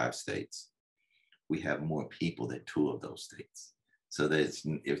than 5 states, we have more people than 2 of those states. So that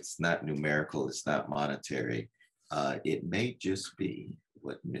it's not numerical, it's not monetary. It may just be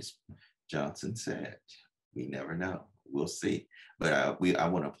what Ms. Johnson said. We never know. we'll see. But I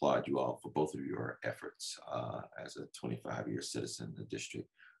want to applaud you all for both of your efforts as a 25-year citizen in the district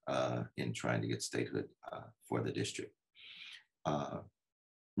in trying to get statehood for the district.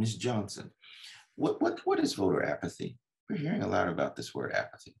 Ms. Johnson, what is voter apathy? We're hearing a lot about this word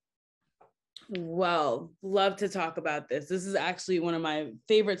apathy. Well, love to talk about this. This is actually one of my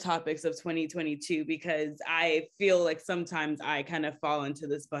favorite topics of 2022 because I feel like sometimes I kind of fall into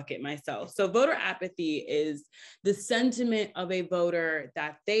this bucket myself. So voter apathy is the sentiment of a voter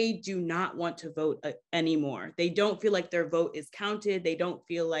that they do not want to vote anymore. They don't feel like their vote is counted. They don't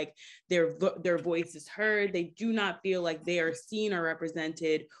feel like their voice is heard. They do not feel like they are seen or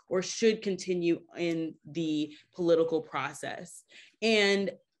represented or should continue in the political process.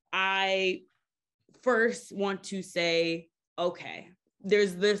 And I first want to say, okay,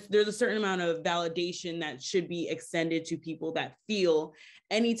 there's a certain amount of validation that should be extended to people that feel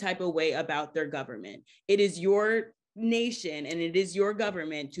any type of way about their government. It is your nation and it is your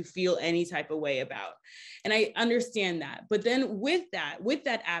government to feel any type of way about. And I understand that. But then with that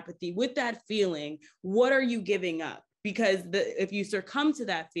apathy, with that feeling, what are you giving up? Because if you succumb to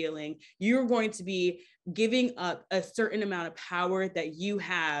that feeling, you're going to be giving up a certain amount of power that you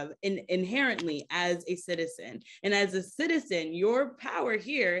have inherently as a citizen. And as a citizen, your power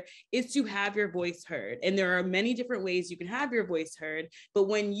here is to have your voice heard. And there are many different ways you can have your voice heard. But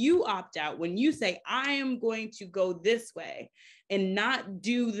when you opt out, when you say, I am going to go this way and not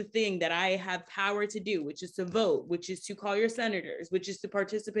do the thing that I have power to do, which is to vote, which is to call your senators, which is to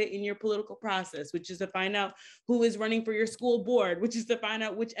participate in your political process, which is to find out who is running for your school board, which is to find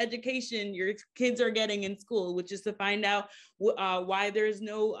out which education your kids are getting in school, which is to find out why there's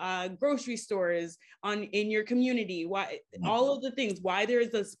no grocery stores in your community, why all of the things, why there's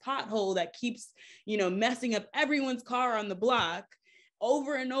this pothole that keeps, messing up everyone's car on the block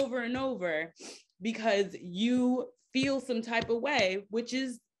over and over and over because you feel some type of way, which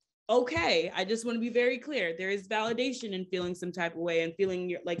is okay. I just want to be very clear. There is validation in feeling some type of way and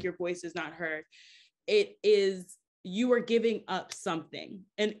feeling like your voice is not heard. It is, you are giving up something.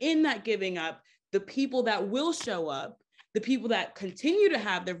 And in that giving up, the people that will show up, the people that continue to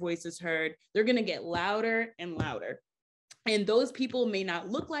have their voices heard, they're going to get louder and louder. And those people may not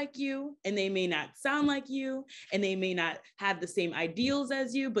look like you, and they may not sound like you, and they may not have the same ideals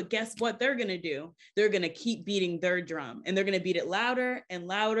as you, but guess what they're going to do? They're going to keep beating their drum, and they're going to beat it louder and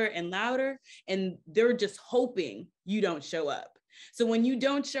louder and louder, and they're just hoping you don't show up. So when you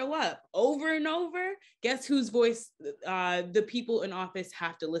don't show up over and over, guess whose voice the people in office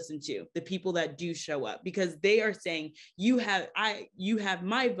have to listen to? The people that do show up, because they are saying, you have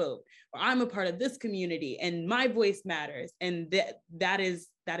my vote, or I'm a part of this community and my voice matters. And that is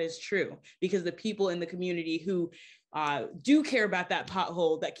true, because the people in the community who do care about that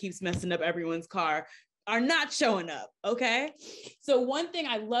pothole that keeps messing up everyone's car are not showing up. Okay. So one thing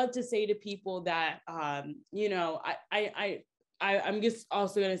I love to say to people that, I'm just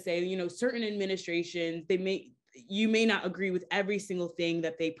also going to say, certain administrations, you may not agree with every single thing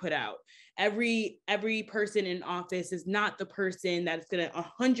that they put out. Every person in office is not the person that's going to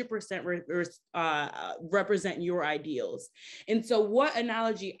 100% represent your ideals. And so what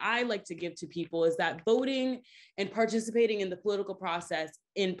analogy I like to give to people is that voting and participating in the political process,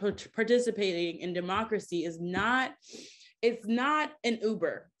 in participating in democracy it's not an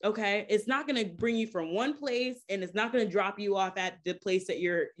Uber, okay? It's not gonna bring you from one place and it's not gonna drop you off at the place that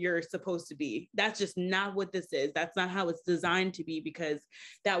you're supposed to be. That's just not what this is. That's not how it's designed to be, because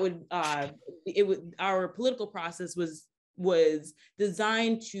that would, our political process was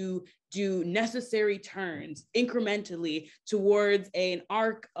designed to do necessary turns incrementally towards an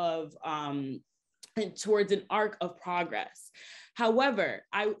arc of progress. However,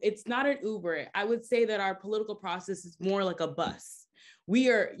 it's not an Uber. I would say that our political process is more like a bus.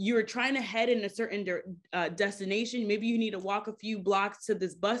 You're trying to head in a certain destination. Maybe you need to walk a few blocks to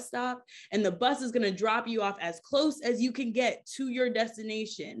this bus stop, and the bus is going to drop you off as close as you can get to your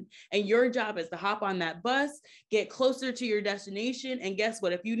destination. And your job is to hop on that bus, get closer to your destination. And guess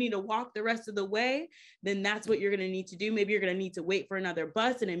what? If you need to walk the rest of the way, then that's what you're going to need to do. Maybe you're going to need to wait for another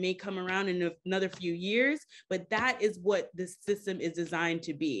bus, and it may come around in another few years, but that is what this system is designed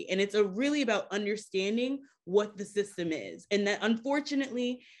to be. And it's really about understanding what the system is. And that,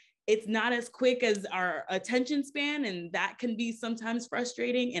 unfortunately, it's not as quick as our attention span, and that can be sometimes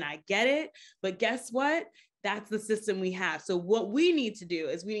frustrating, and I get it. But guess what? That's the system we have. So what we need to do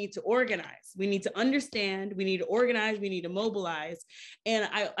is we need to organize. We need to understand. We need to organize. We need to mobilize. And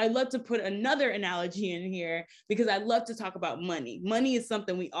I love to put another analogy in here because I love to talk about money. Money is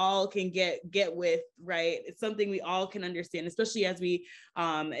something we all can get with, right? It's something we all can understand, especially as we,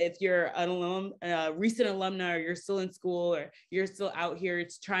 if you're an recent alumni, or you're still in school, or you're still out here,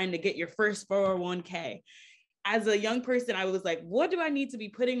 it's trying to get your first 401k. As a young person, I was like, what do I need to be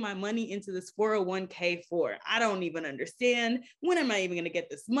putting my money into this 401k for? I don't even understand. When am I even going to get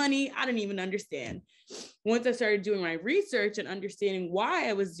this money? I didn't even understand. Once I started doing my research and understanding why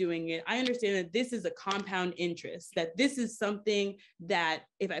I was doing it, I understand that this is a compound interest, that this is something that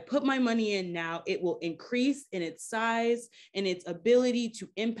if I put my money in now, it will increase in its size and its ability to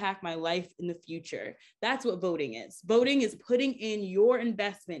impact my life in the future. That's what voting is. Voting is putting in your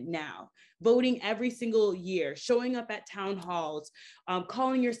investment now. Voting every single year, showing up at town halls,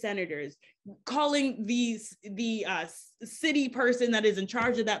 calling your senators, calling the city person that is in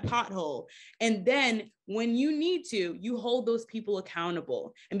charge of that pothole. And then when you need to, you hold those people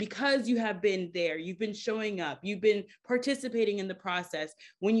accountable. And because you have been there, you've been showing up, you've been participating in the process,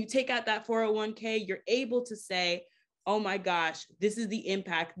 when you take out that 401k, you're able to say, oh my gosh, this is the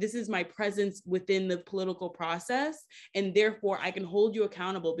impact. This is my presence within the political process. And therefore I can hold you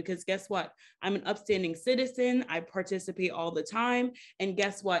accountable because guess what? I'm an upstanding citizen. I participate all the time. And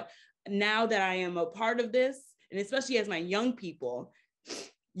guess what? Now that I am a part of this, and especially as my young people,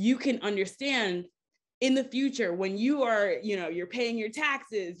 you can understand in the future when you are, you're paying your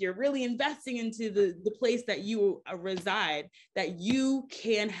taxes, you're really investing into the place that you reside, that you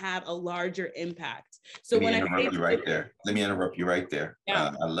can have a larger impact. So Let me interrupt you right there.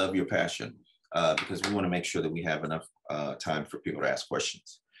 Yeah. I love your passion because we want to make sure that we have enough time for people to ask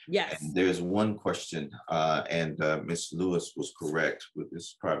questions. Yes. And there's one question, and Ms. Lewis was correct. This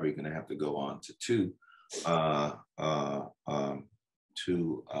is probably going to have to go on to two.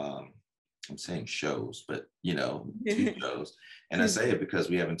 I'm saying shows, but two shows. And I say it because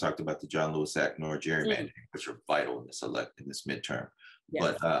we haven't talked about the John Lewis Act nor gerrymandering, which are vital in this midterm. Yes.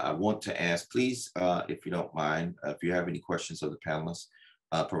 But I want to ask, please, if you don't mind, if you have any questions of the panelists,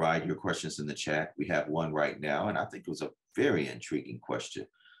 provide your questions in the chat. We have one right now, and I think it was a very intriguing question.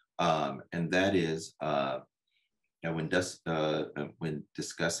 And that is, when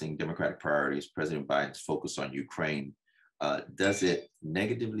discussing Democratic priorities, President Biden's focus on Ukraine, does it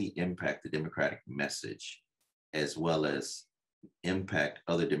negatively impact the Democratic message as well as impact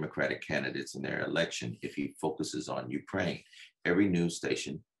other Democratic candidates in their election if he focuses on Ukraine? Every news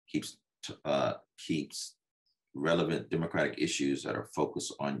station keeps relevant Democratic issues that are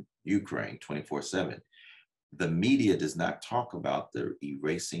focused on Ukraine 24/7. The media does not talk about the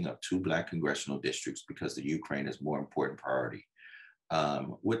erasing of 2 Black congressional districts because the Ukraine is more important priority.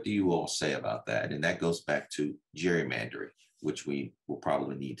 What do you all say about that? And that goes back to gerrymandering, which we will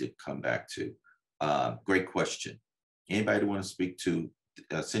probably need to come back to. Great question. Anybody want to speak to,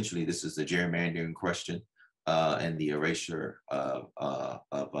 essentially, this is the gerrymandering question and the erasure of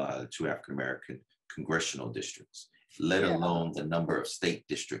 2 African-American congressional districts, let alone the number of state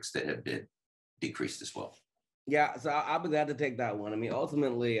districts that have been decreased as well. Yeah, so I'll be glad to take that one. I mean,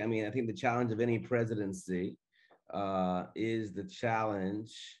 ultimately, I think the challenge of any presidency is the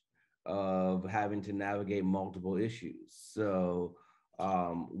challenge of having to navigate multiple issues. So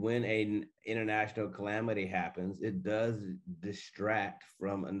when an international calamity happens, it does distract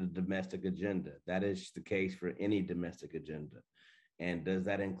from a domestic agenda. That is the case for any domestic agenda. And does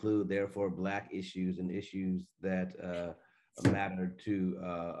that include, therefore, Black issues and issues that matter to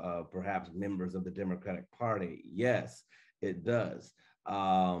perhaps members of the Democratic Party? Yes, it does.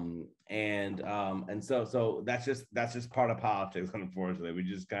 And so that's just part of politics, unfortunately. We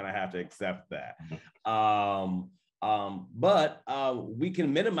just kind of have to accept that. But we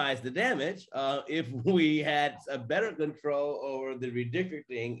can minimize the damage if we had a better control over the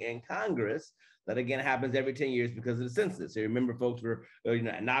redistricting in Congress. That again happens every 10 years because of the census. So remember, folks were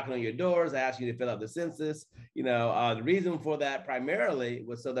knocking on your doors, asking you to fill out the census. The reason for that primarily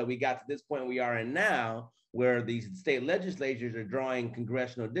was so that we got to this point we are in now, where these state legislatures are drawing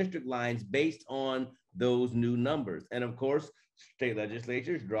congressional district lines based on those new numbers. And of course, state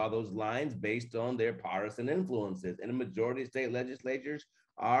legislatures draw those lines based on their partisan influences. And the majority of state legislatures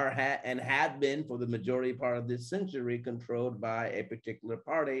are and have been for the majority part of this century controlled by a particular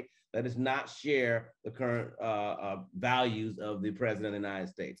party that does not share the current values of the president of the United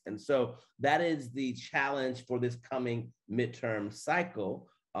States. And so that is the challenge for this coming midterm cycle,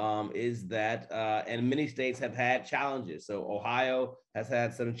 is that, and many states have had challenges. So Ohio has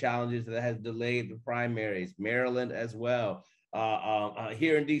had some challenges that has delayed the primaries, Maryland as well.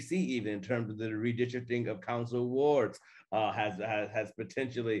 Here in DC, even in terms of the redistricting of council wards, has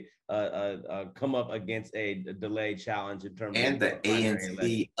potentially come up against a delayed challenge in terms and of the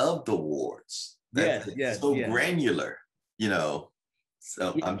ANC of the wards. That's so granular, you know.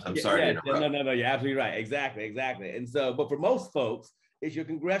 So I'm sorry to interrupt. No, you're absolutely right. Exactly. And so, but for most folks, it's your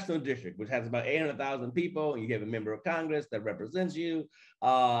congressional district, which has about 800,000 people. You have a member of Congress that represents you,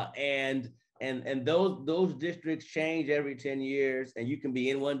 and those districts change every 10 years, and you can be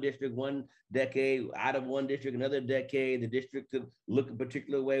in one district one decade, out of one district another decade. The district could look a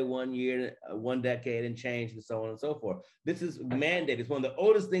particular way one year, one decade, and change, and so on and so forth. This is mandated. It's one of the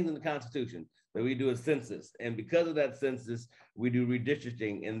oldest things in the Constitution that we do a census, and because of that census, we do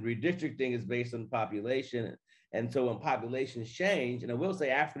redistricting, and redistricting is based on population. And so when populations change, and I will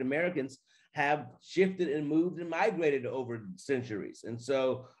say African Americans have shifted and moved and migrated over centuries. And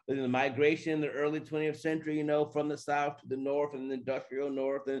so the migration in the early 20th century, you know, from the South to the North and the industrial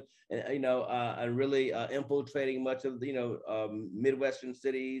North, and really infiltrating much of the, Midwestern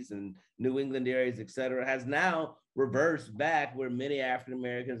cities and New England areas, et cetera, has now reversed back where many African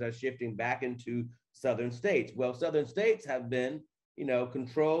Americans are shifting back into Southern states. Well, Southern states have been,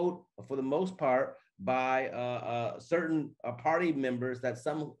 controlled for the most part by certain party members that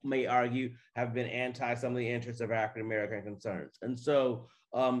some may argue have been anti some of the interests of African American concerns. And so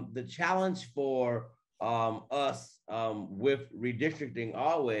the challenge for us with redistricting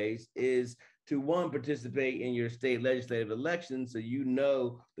always is to, one, participate in your state legislative elections so you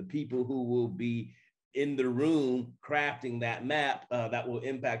know the people who will be in the room crafting that map that will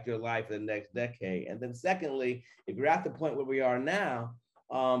impact your life in the next decade. And then secondly, if you're at the point where we are now,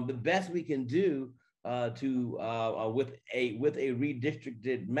 the best we can do with a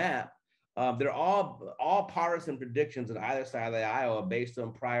redistricted map, they're all partisan predictions on either side of the aisle based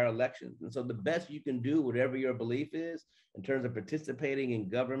on prior elections. And so the best you can do, whatever your belief is, in terms of participating in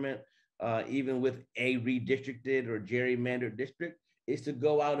government, even with a redistricted or gerrymandered district, is to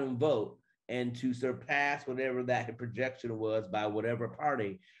go out and vote and to surpass whatever that projection was by whatever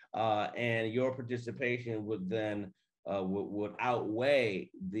party. And your participation would then would outweigh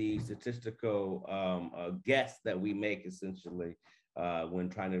the statistical guess that we make essentially when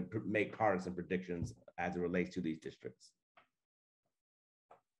trying to make partisan predictions as it relates to these districts.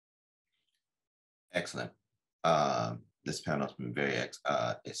 Excellent. This panel has been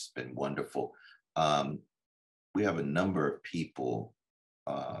it's been wonderful. We have a number of people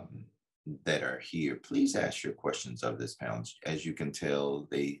that are here. Please ask your questions of this panel. As you can tell,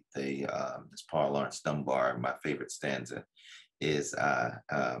 this Paul Laurence Dunbar, my favorite stanza is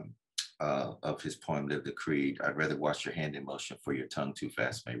of his poem, Live the Creed. I'd rather wash your hand in motion for your tongue too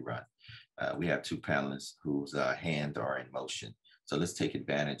fast may run. We have two panelists whose hands are in motion. So let's take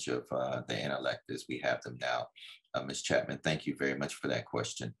advantage of the intellect as we have them now. Ms. Chapman, thank you very much for that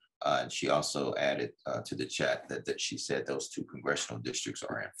question. And she also added to the chat that she said those two congressional districts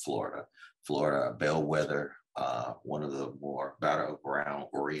are in Florida. Florida, a bellwether, one of the more battleground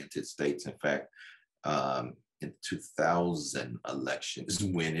oriented states. In fact, in 2000 elections,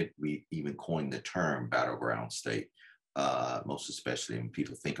 when we even coined the term battleground state, most especially when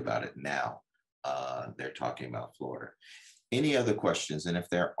people think about it now, they're talking about Florida. Any other questions? And if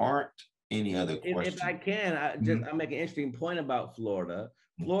there aren't any other questions. If I can, I'll make an interesting point about Florida.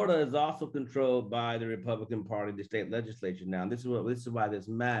 Florida is also controlled by the Republican Party, the state legislature now. And this is why this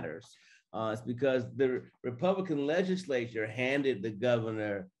matters. It's because the Republican legislature handed the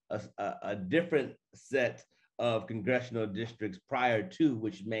governor a different set of congressional districts prior to,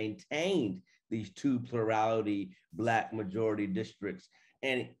 which maintained these two plurality Black majority districts.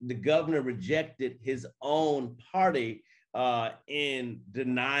 And the governor rejected his own party in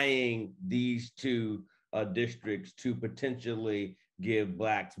denying these two districts to potentially give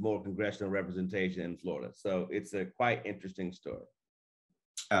Blacks more congressional representation in Florida. So it's a quite interesting story.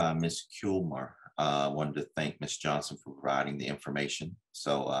 Ms. Kuhlmer wanted to thank Ms. Johnson for providing the information.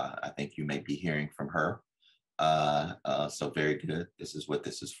 So I think you may be hearing from her. So very good. This is what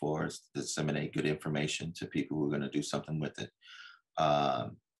this is for, is to disseminate good information to people who are going to do something with it.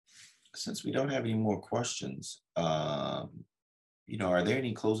 Since we don't have any more questions, are there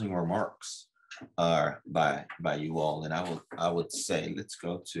any closing remarks by you all? And I would say let's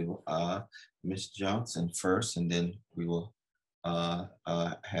go to Ms. Johnson first, and then we will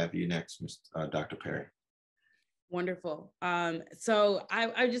have you next, Dr. Perry. Wonderful. So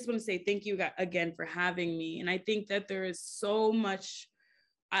I just want to say thank you again for having me. And I think that there is so much,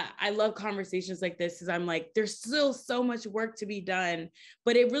 I love conversations like this, because I'm like, there's still so much work to be done,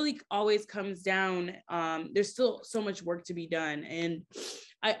 but it really always comes down, there's still so much work to be done. And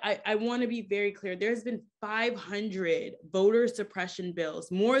I want to be very clear. There's been 500 voter suppression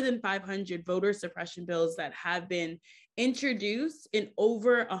bills, more than 500 voter suppression bills that have been introduced, and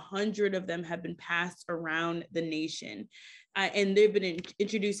over 100 of them have been passed around the nation. And they've been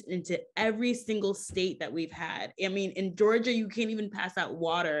introduced into every single state that we've had. I mean, in Georgia, you can't even pass out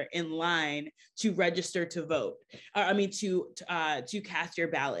water in line to register to vote. To cast your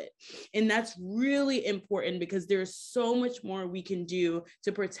ballot. And that's really important because there's so much more we can do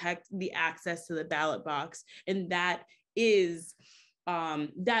to protect the access to the ballot box. And that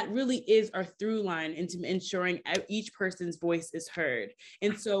really is our through line into ensuring each person's voice is heard.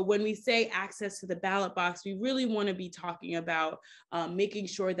 And so when we say access to the ballot box, we really want to be talking about making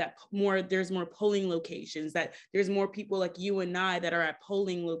sure that there's more polling locations, that there's more people like you and I that are at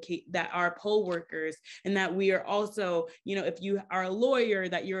that are poll workers, and that we are also, if you are a lawyer,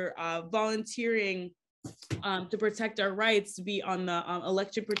 that you're volunteering to protect our rights, to be on the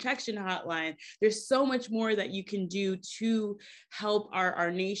election protection hotline. There's so much more that you can do to help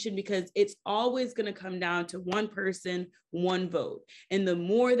our nation, because it's always going to come down to one person, one vote. And the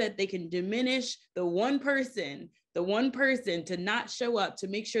more that they can diminish the one person to not show up, to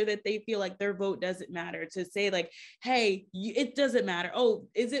make sure that they feel like their vote doesn't matter, to say like, hey, it doesn't matter. Oh,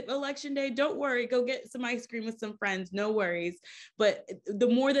 is it election day? Don't worry, go get some ice cream with some friends, no worries. But the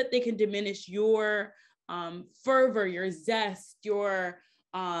more that they can diminish your fervor, your zest, your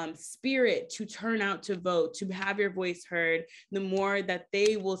spirit to turn out to vote, to have your voice heard, the more that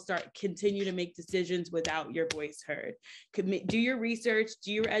they will continue to make decisions without your voice heard. Do your research,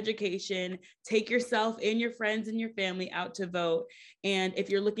 do your education, take yourself and your friends and your family out to vote. And if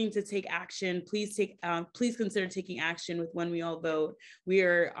you're looking to take action, please consider taking action with When We All Vote. We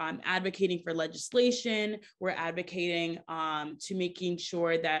are advocating for legislation. We're advocating to making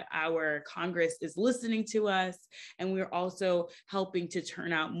sure that our Congress is listening to us. And we're also helping to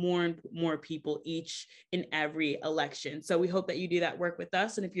turn out more and more people each and every election. So we hope that you do that work with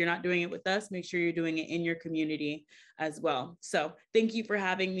us. And if you're not doing it with us, make sure you're doing it in your community as well. So thank you for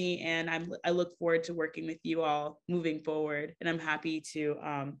having me. And I look forward to working with you all moving forward. And I'm happy to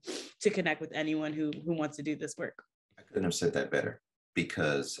connect with anyone who wants to do this work. I couldn't have said that better,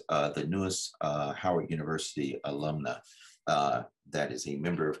 because the newest Howard University alumna that is a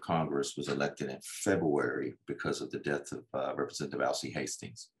member of Congress was elected in February because of the death of Representative Elsie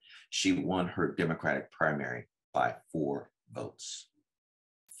Hastings. She won her Democratic primary by 4 votes.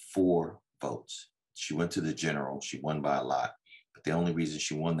 4 votes. She went to the general, she won by a lot, but the only reason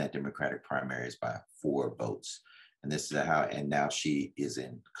she won that Democratic primary is by 4 votes. And this is how, and now she is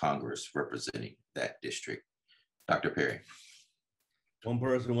in Congress representing that district. Dr. Perry. One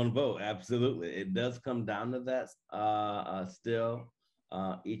person, one vote. Absolutely. It does come down to that still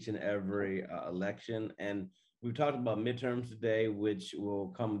each and every election. And we've talked about midterms today, which will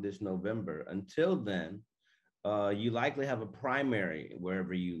come this November. Until then, you likely have a primary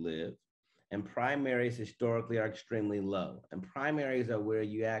wherever you live. And primaries historically are extremely low. And primaries are where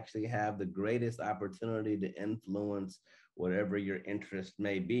you actually have the greatest opportunity to influence whatever your interest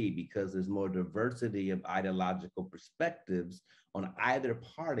may be, because there's more diversity of ideological perspectives on either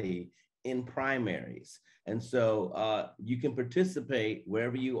party in primaries. And so you can participate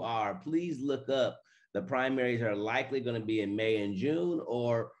wherever you are. Please look up. The primaries are likely going to be in May and June,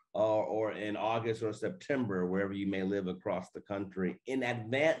 or in August or September, wherever you may live across the country, in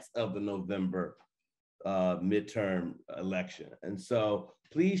advance of the November midterm election. And so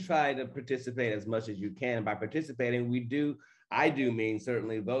please try to participate as much as you can. By participating, I do mean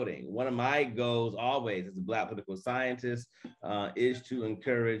certainly voting. One of my goals always as a Black political scientist is to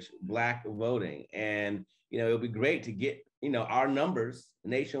encourage Black voting. And, it'll be great to get, our numbers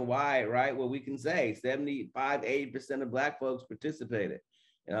nationwide, right? Where we can say 75, 80% of Black folks participated.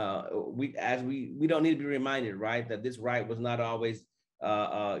 We don't need to be reminded, right, that this right was not always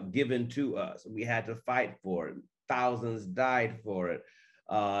given to us. We had to fight for it. Thousands died for it.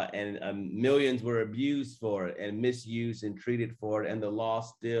 And millions were abused for it and misused and treated for it. And the law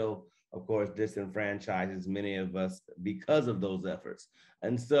still, of course, disenfranchises many of us because of those efforts.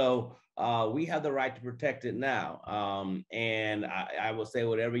 And so we have the right to protect it now. And I will say,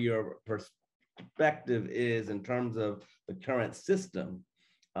 whatever your perspective is in terms of the current system,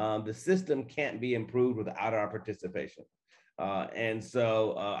 the system can't be improved without our participation. And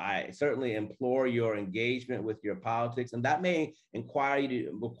so I certainly implore your engagement with your politics, and that may require you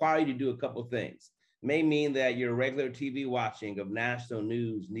to do a couple of things. It may mean that your regular TV watching of national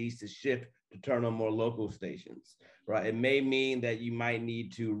news needs to shift to turn on more local stations, right? It may mean that you might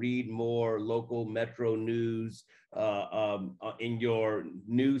need to read more local metro news in your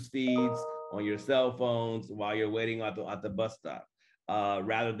news feeds on your cell phones while you're waiting at the bus stop.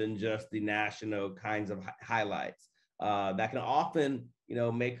 rather than just the national kinds of highlights. That can often,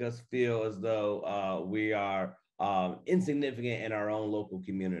 make us feel as though we are insignificant in our own local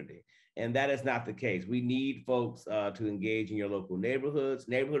community. And that is not the case. We need folks to engage in your local neighborhoods,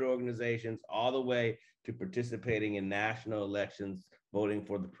 neighborhood organizations, all the way to participating in national elections, voting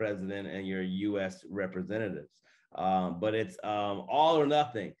for the president and your US representatives. But it's all or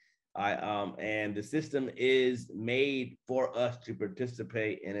nothing. And the system is made for us to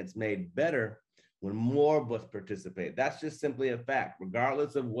participate, and it's made better when more of us participate. That's just simply a fact.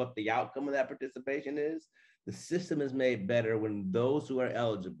 Regardless of what the outcome of that participation is, the system is made better when those who are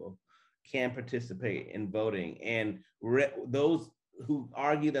eligible can participate in voting. And those who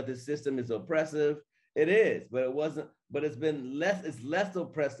argue that the system is oppressive, it is, but it wasn't, but it's less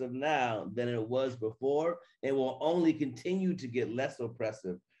oppressive now than it was before, and will only continue to get less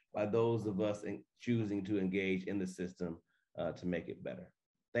oppressive by those of us choosing to engage in the system to make it better.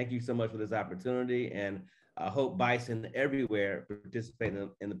 Thank you so much for this opportunity, and I hope Bison everywhere participate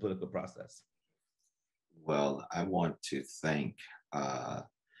in the political process. Well, I want to thank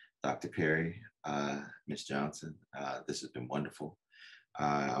Dr. Perry, Ms. Johnson. This has been wonderful.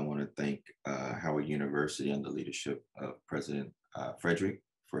 I want to thank Howard University under the leadership of President Frederick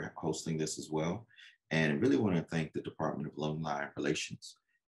for hosting this as well. And I really want to thank the Department of Alumni Relations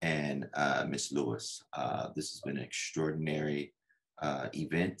and Ms. Lewis. This has been an extraordinary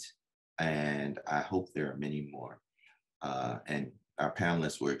event, and I hope there are many more. And our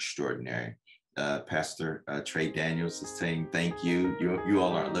panelists were extraordinary. Pastor Trey Daniels is saying thank you. You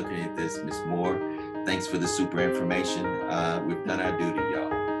all aren't looking at this. Ms. Moore, thanks for the super information. We've done our duty,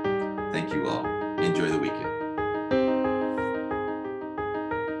 y'all. Thank you all. Enjoy the weekend.